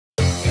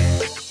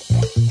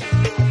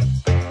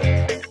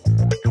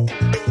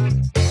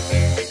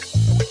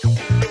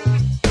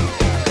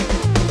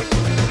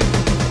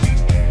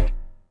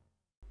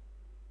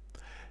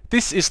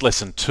This is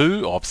lesson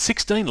 2 of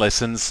 16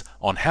 lessons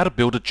on how to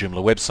build a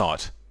Joomla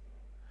website.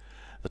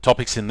 The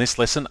topics in this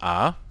lesson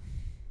are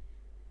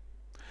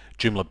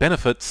Joomla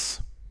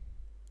Benefits,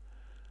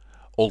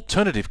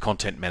 Alternative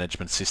Content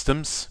Management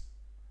Systems,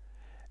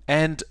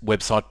 and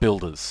Website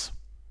Builders.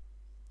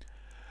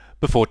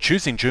 Before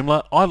choosing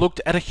Joomla, I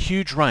looked at a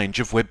huge range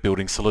of web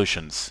building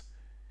solutions.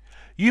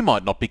 You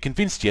might not be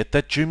convinced yet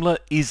that Joomla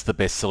is the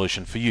best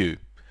solution for you.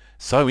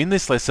 So in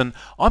this lesson,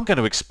 I'm going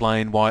to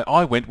explain why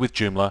I went with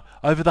Joomla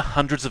over the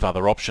hundreds of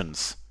other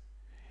options.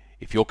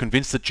 If you're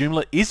convinced that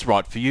Joomla is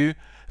right for you,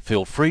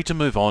 feel free to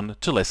move on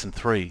to lesson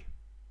 3.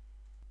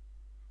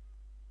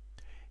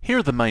 Here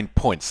are the main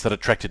points that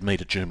attracted me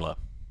to Joomla.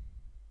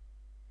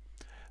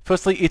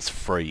 Firstly, it's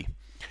free.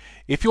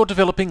 If you're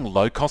developing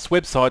low-cost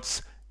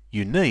websites,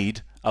 you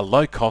need a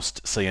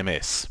low-cost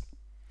CMS.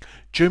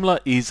 Joomla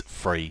is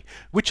free,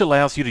 which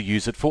allows you to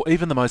use it for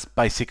even the most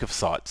basic of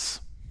sites.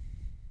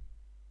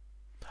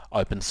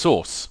 Open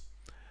source.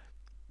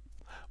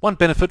 One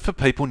benefit for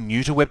people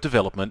new to web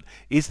development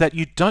is that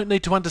you don't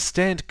need to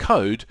understand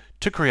code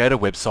to create a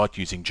website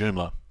using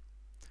Joomla.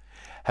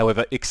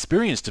 However,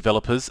 experienced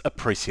developers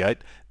appreciate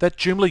that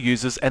Joomla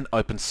uses an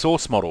open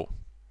source model.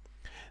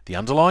 The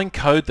underlying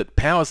code that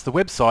powers the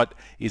website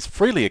is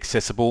freely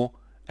accessible,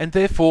 and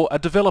therefore a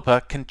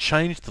developer can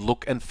change the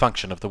look and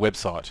function of the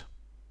website.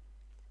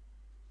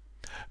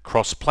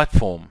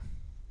 Cross-platform.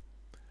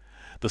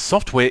 The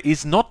software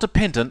is not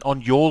dependent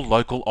on your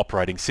local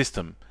operating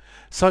system,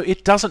 so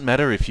it doesn't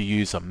matter if you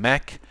use a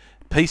Mac,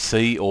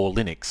 PC or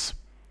Linux.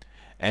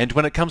 And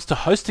when it comes to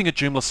hosting a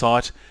Joomla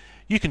site,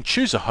 you can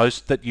choose a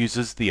host that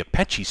uses the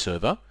Apache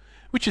server,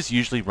 which is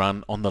usually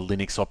run on the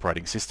Linux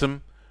operating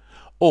system,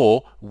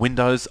 or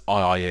Windows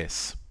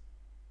IIS.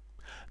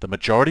 The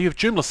majority of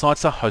Joomla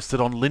sites are hosted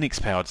on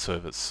Linux-powered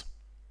servers.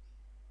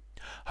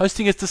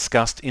 Hosting is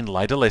discussed in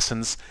later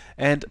lessons,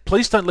 and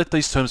please don't let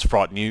these terms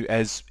frighten you,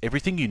 as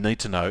everything you need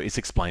to know is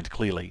explained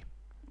clearly.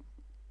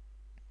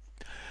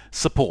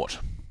 Support.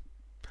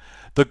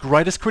 The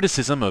greatest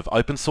criticism of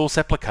open source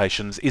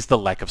applications is the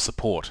lack of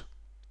support.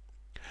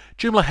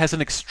 Joomla has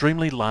an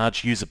extremely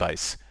large user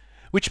base,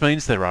 which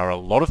means there are a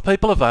lot of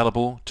people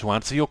available to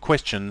answer your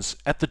questions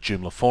at the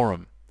Joomla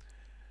forum.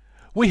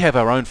 We have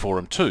our own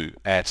forum too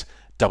at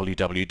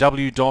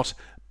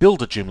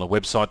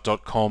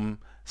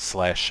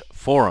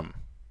www.buildajoomlawebsite.com/forum.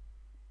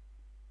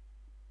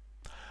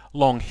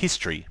 Long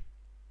history.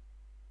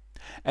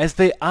 As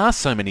there are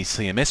so many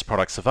CMS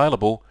products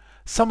available,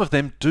 some of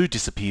them do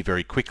disappear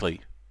very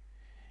quickly.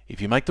 If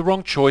you make the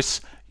wrong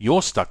choice,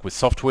 you're stuck with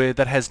software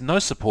that has no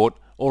support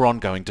or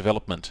ongoing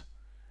development.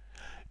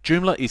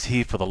 Joomla is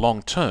here for the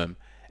long term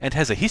and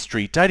has a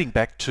history dating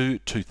back to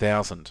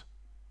 2000.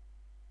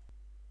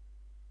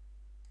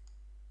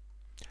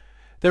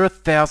 There are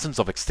thousands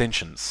of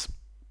extensions.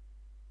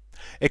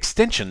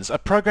 Extensions are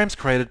programs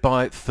created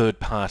by third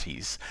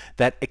parties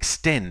that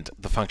extend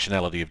the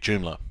functionality of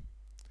Joomla.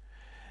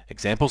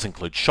 Examples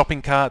include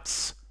shopping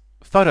carts,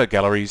 photo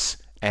galleries,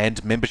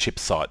 and membership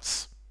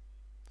sites.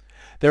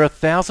 There are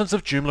thousands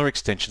of Joomla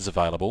extensions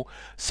available,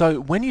 so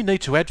when you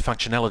need to add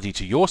functionality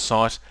to your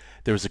site,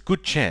 there is a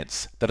good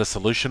chance that a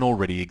solution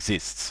already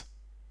exists.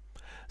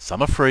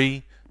 Some are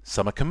free,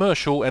 some are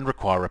commercial and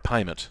require a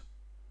payment.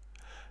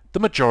 The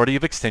majority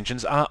of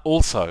extensions are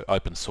also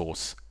open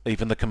source,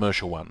 even the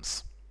commercial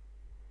ones.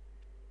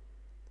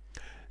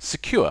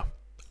 Secure.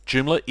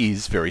 Joomla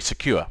is very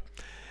secure.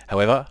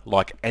 However,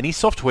 like any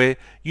software,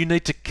 you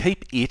need to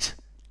keep it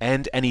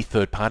and any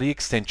third-party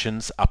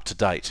extensions up to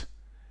date.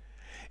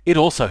 It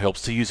also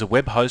helps to use a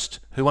web host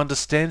who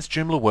understands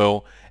Joomla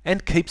well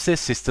and keeps their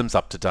systems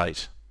up to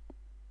date.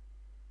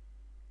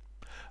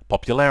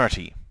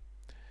 Popularity.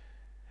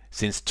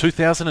 Since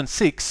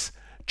 2006,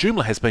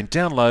 Joomla has been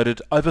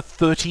downloaded over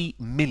 30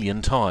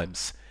 million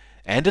times,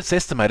 and it's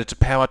estimated to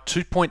power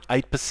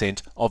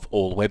 2.8% of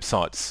all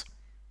websites.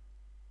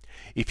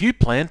 If you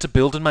plan to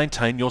build and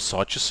maintain your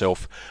site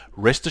yourself,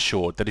 rest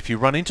assured that if you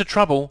run into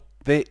trouble,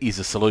 there is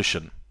a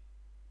solution.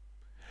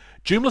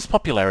 Joomla's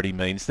popularity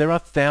means there are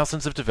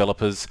thousands of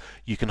developers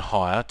you can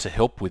hire to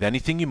help with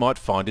anything you might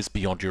find is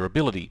beyond your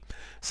ability,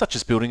 such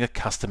as building a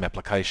custom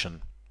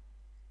application.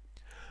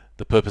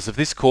 The purpose of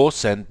this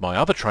course and my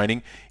other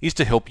training is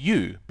to help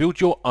you build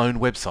your own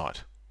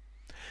website.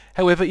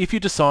 However, if you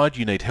decide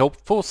you need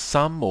help for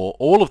some or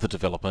all of the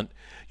development,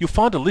 you'll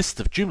find a list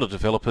of Joomla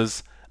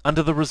developers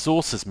under the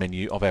Resources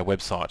menu of our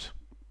website.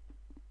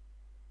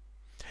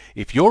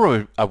 If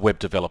you're a web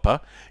developer,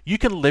 you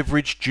can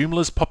leverage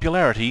Joomla's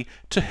popularity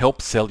to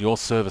help sell your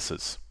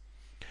services.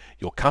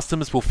 Your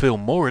customers will feel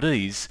more at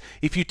ease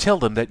if you tell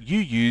them that you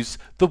use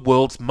the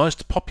world's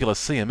most popular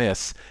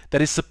CMS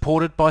that is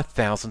supported by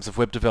thousands of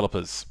web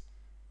developers.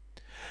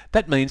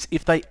 That means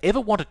if they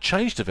ever want to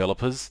change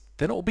developers,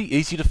 then it will be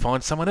easy to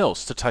find someone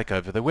else to take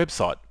over their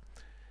website.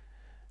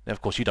 Now,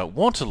 of course, you don't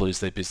want to lose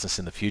their business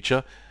in the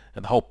future,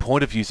 and the whole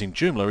point of using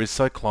Joomla is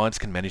so clients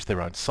can manage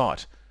their own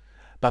site.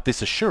 But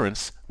this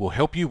assurance will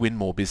help you win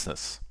more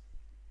business.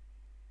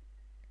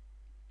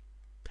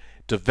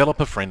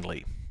 Developer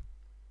friendly.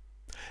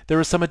 there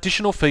are some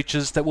additional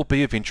features that will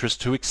be of interest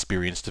to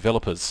experienced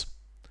developers.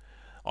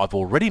 I've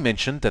already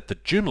mentioned that the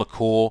Joomla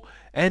core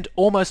and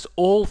almost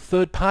all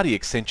third-party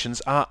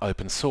extensions are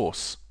open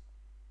source.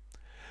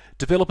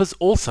 Developers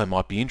also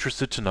might be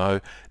interested to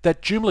know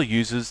that Joomla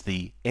uses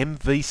the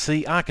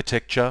MVC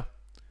architecture,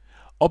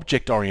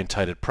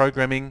 object-oriented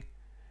programming,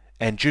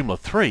 and Joomla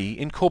 3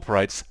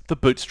 incorporates the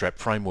Bootstrap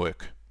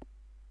framework.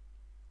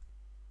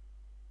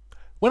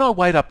 When I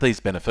weighed up these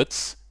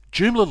benefits,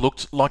 Joomla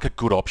looked like a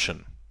good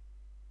option.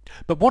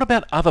 But what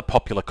about other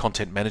popular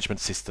content management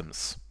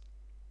systems?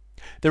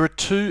 There are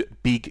two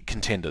big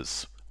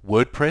contenders,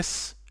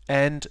 WordPress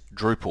and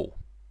Drupal.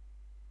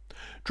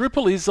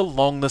 Drupal is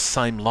along the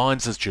same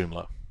lines as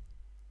Joomla.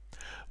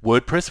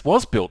 WordPress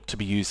was built to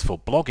be used for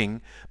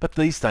blogging, but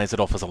these days it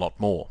offers a lot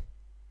more.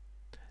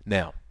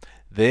 Now,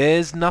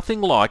 there's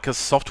nothing like a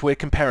software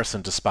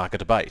comparison to spark a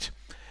debate,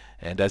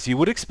 and as you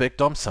would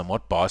expect, I'm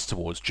somewhat biased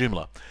towards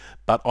Joomla,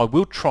 but I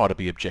will try to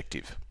be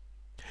objective.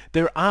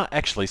 There are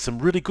actually some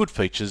really good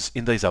features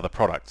in these other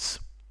products.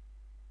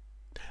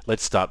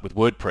 Let's start with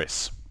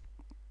WordPress.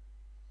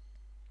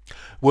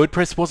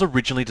 WordPress was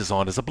originally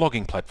designed as a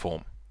blogging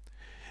platform.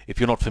 If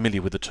you're not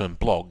familiar with the term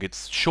blog,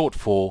 it's short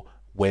for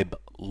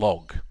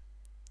weblog.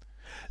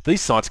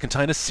 These sites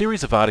contain a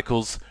series of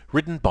articles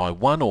written by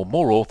one or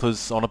more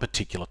authors on a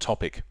particular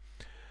topic.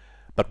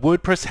 But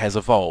WordPress has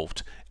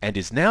evolved and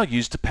is now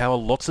used to power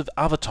lots of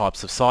other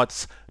types of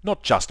sites,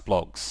 not just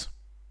blogs.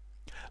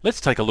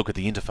 Let's take a look at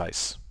the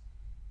interface.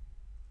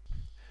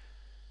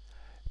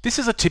 This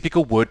is a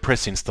typical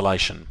WordPress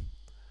installation.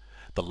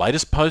 The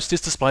latest post is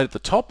displayed at the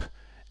top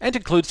and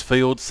includes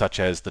fields such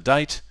as the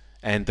date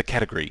and the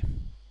category.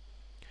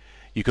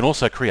 You can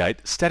also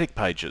create static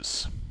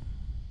pages.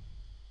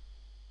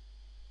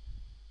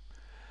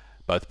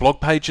 Both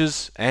blog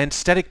pages and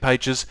static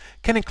pages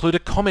can include a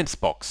comments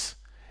box,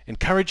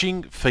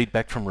 encouraging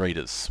feedback from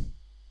readers.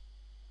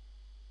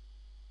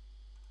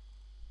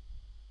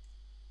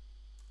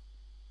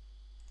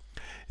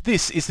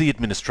 This is the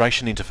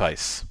administration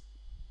interface.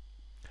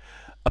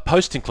 A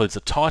post includes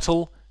a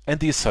title and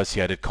the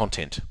associated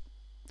content.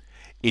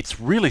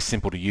 It's really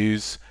simple to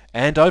use,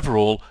 and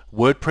overall,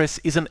 WordPress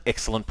is an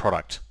excellent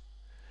product.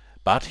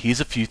 But here's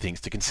a few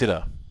things to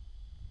consider.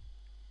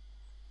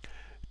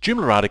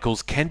 Joomla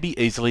articles can be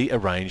easily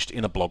arranged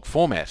in a blog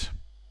format.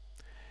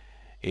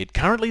 It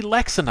currently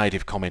lacks a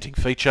native commenting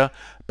feature,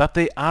 but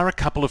there are a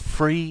couple of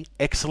free,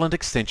 excellent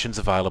extensions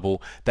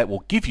available that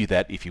will give you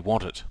that if you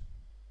want it.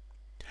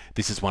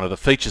 This is one of the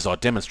features I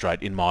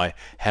demonstrate in my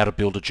How to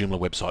Build a Joomla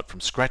Website from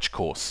Scratch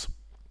course.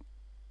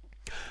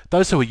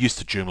 Those who are used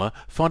to Joomla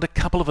find a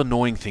couple of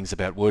annoying things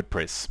about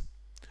WordPress.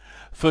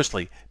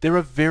 Firstly, there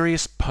are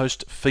various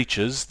post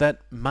features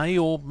that may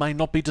or may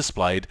not be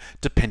displayed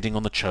depending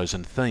on the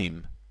chosen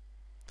theme.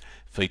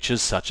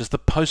 Features such as the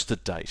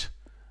posted date,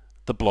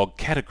 the blog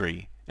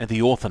category, and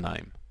the author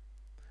name.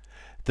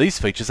 These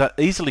features are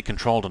easily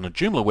controlled on a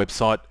Joomla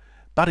website,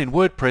 but in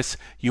WordPress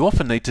you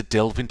often need to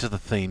delve into the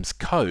theme's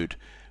code,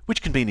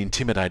 which can be an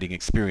intimidating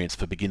experience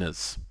for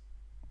beginners.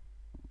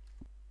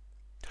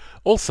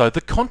 Also,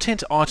 the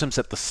content items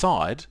at the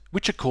side,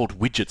 which are called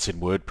widgets in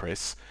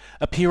WordPress,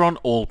 appear on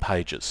all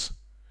pages.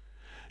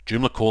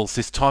 Joomla calls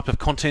this type of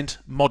content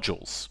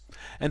modules,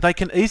 and they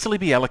can easily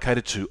be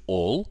allocated to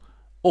all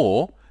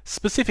or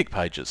specific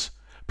pages,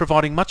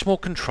 providing much more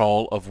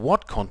control of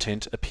what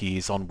content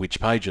appears on which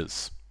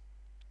pages.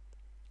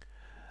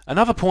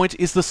 Another point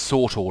is the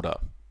sort order.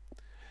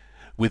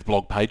 With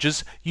blog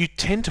pages, you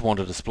tend to want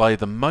to display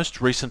the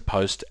most recent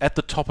post at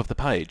the top of the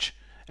page,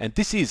 and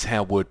this is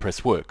how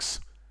WordPress works.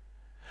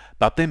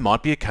 But there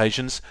might be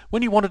occasions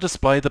when you want to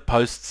display the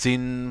posts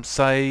in,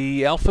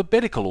 say,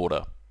 alphabetical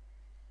order.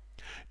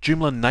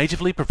 Joomla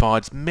natively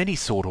provides many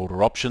sort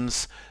order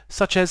options,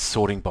 such as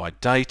sorting by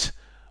date,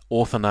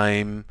 author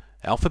name,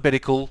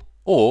 alphabetical,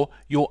 or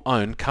your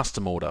own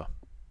custom order.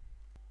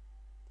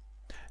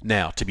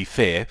 Now, to be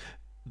fair,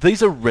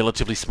 these are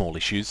relatively small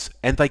issues,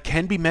 and they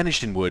can be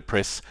managed in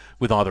WordPress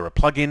with either a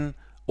plugin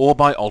or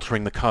by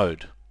altering the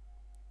code.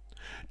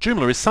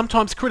 Joomla is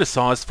sometimes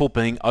criticised for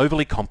being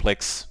overly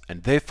complex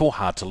and therefore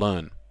hard to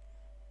learn.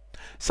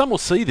 Some will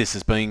see this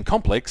as being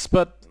complex,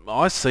 but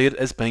I see it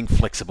as being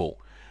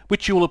flexible,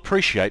 which you will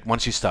appreciate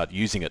once you start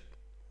using it.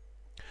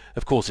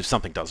 Of course, if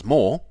something does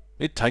more,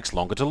 it takes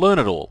longer to learn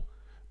it all,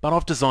 but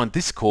I've designed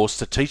this course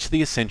to teach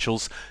the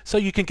essentials so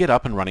you can get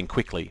up and running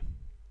quickly.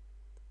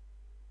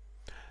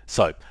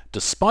 So,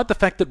 despite the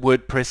fact that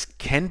WordPress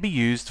can be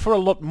used for a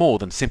lot more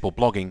than simple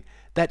blogging,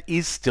 that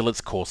is still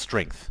its core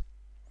strength.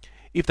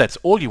 If that's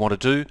all you want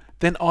to do,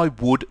 then I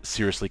would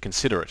seriously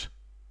consider it.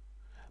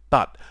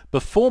 But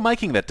before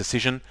making that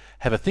decision,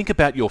 have a think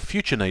about your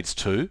future needs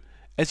too,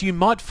 as you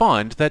might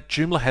find that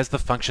Joomla has the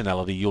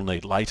functionality you'll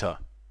need later.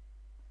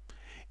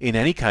 In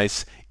any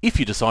case, if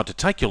you decide to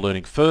take your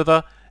learning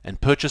further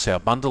and purchase our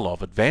bundle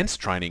of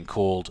advanced training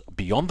called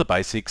Beyond the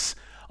Basics,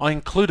 I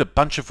include a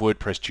bunch of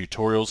WordPress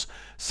tutorials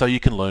so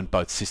you can learn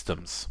both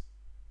systems.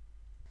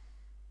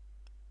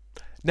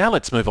 Now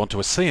let's move on to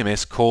a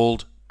CMS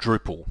called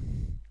Drupal.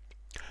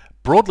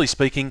 Broadly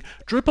speaking,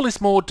 Drupal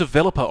is more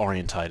developer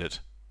orientated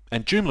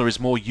and Joomla is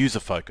more user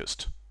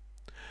focused.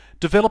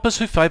 Developers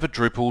who favour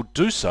Drupal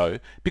do so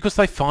because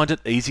they find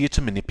it easier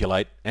to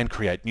manipulate and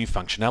create new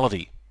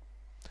functionality.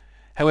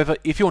 However,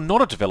 if you're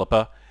not a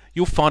developer,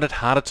 you'll find it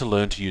harder to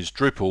learn to use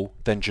Drupal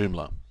than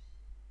Joomla.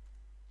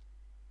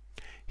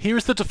 Here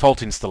is the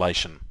default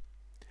installation.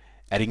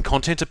 Adding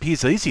content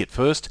appears easy at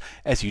first,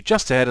 as you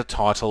just add a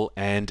title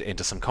and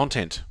enter some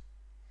content.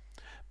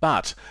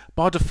 But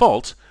by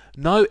default,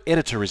 no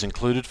editor is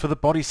included for the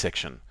body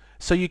section,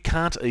 so you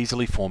can't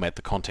easily format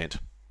the content.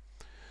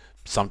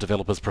 Some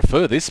developers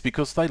prefer this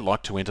because they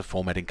like to enter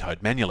formatting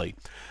code manually,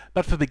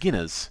 but for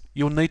beginners,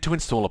 you'll need to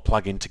install a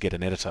plugin to get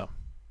an editor.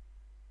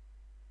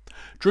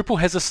 Drupal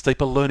has a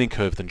steeper learning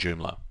curve than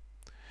Joomla.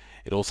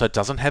 It also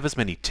doesn't have as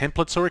many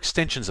templates or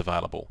extensions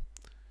available.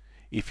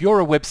 If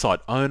you're a website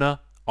owner,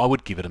 I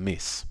would give it a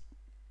miss.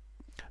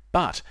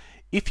 But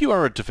if you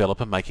are a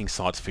developer making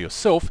sites for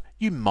yourself,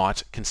 you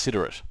might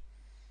consider it.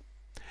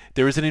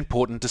 There is an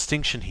important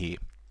distinction here.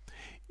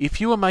 If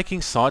you are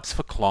making sites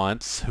for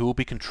clients who will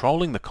be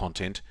controlling the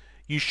content,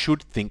 you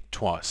should think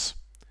twice.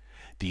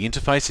 The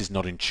interface is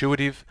not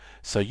intuitive,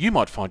 so you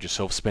might find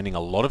yourself spending a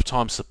lot of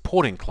time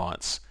supporting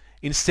clients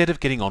instead of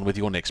getting on with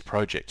your next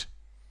project.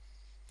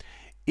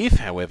 If,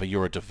 however,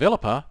 you're a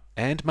developer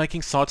and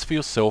making sites for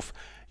yourself,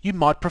 you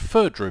might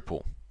prefer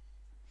Drupal.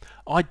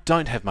 I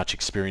don't have much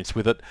experience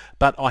with it,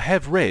 but I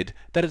have read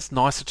that it's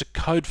nicer to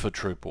code for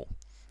Drupal,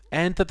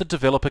 and that the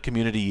developer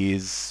community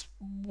is,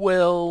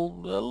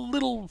 well, a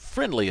little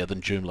friendlier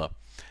than Joomla.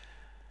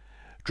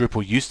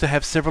 Drupal used to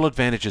have several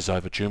advantages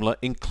over Joomla,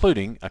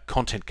 including a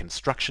content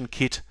construction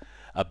kit,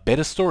 a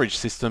better storage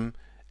system,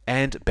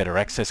 and better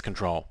access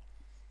control.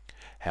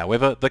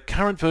 However, the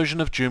current version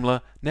of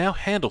Joomla now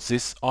handles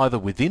this either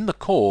within the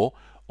core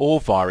or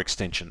via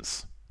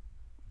extensions.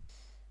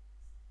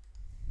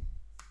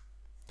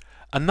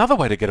 Another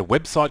way to get a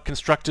website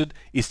constructed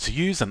is to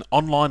use an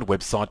online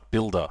website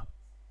builder.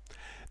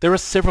 There are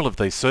several of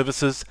these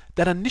services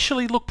that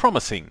initially look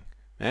promising,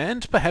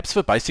 and perhaps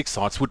for basic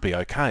sites would be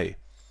okay.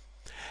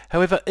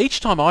 However, each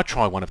time I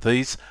try one of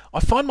these,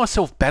 I find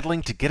myself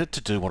battling to get it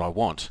to do what I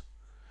want.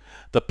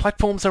 The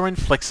platforms are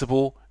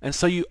inflexible, and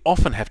so you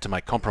often have to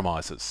make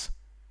compromises.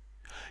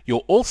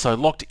 You're also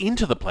locked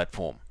into the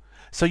platform,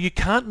 so you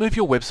can't move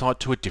your website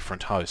to a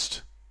different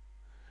host.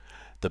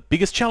 The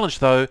biggest challenge,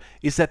 though,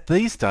 is that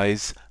these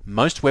days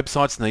most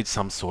websites need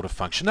some sort of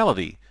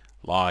functionality,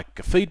 like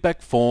a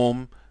feedback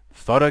form,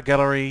 photo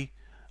gallery,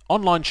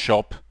 online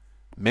shop,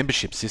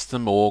 membership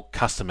system, or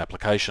custom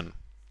application.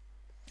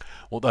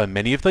 Although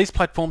many of these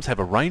platforms have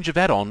a range of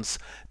add-ons,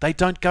 they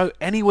don't go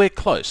anywhere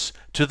close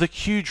to the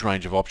huge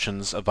range of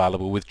options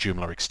available with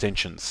Joomla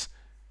extensions.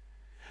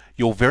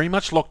 You're very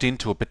much locked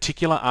into a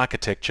particular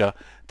architecture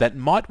that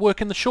might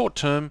work in the short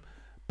term,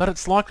 but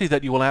it's likely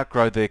that you will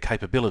outgrow their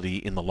capability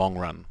in the long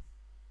run.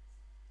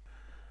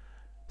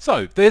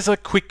 So there's a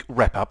quick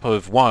wrap-up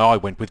of why I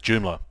went with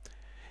Joomla.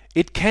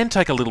 It can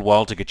take a little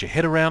while to get your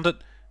head around it,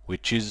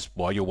 which is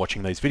why you're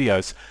watching these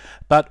videos,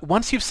 but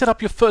once you've set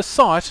up your first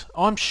site,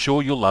 I'm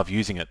sure you'll love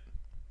using it.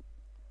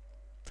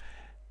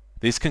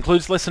 This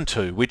concludes Lesson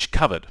 2, which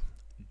covered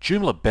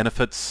Joomla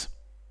Benefits,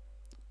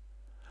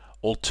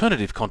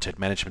 Alternative Content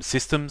Management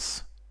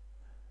Systems,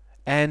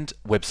 and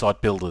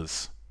Website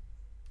Builders.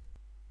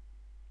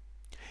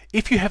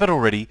 If you haven't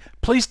already,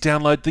 please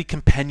download the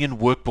companion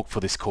workbook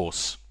for this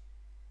course.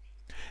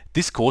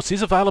 This course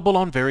is available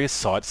on various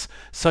sites,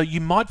 so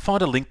you might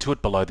find a link to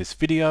it below this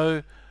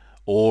video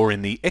or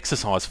in the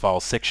exercise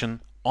files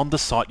section on the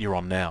site you're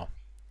on now.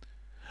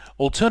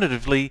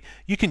 Alternatively,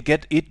 you can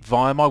get it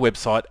via my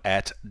website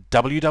at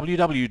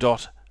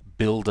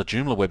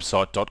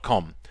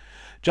www.buildajoomlawebsite.com.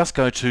 Just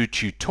go to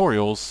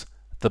Tutorials,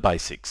 the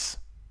Basics.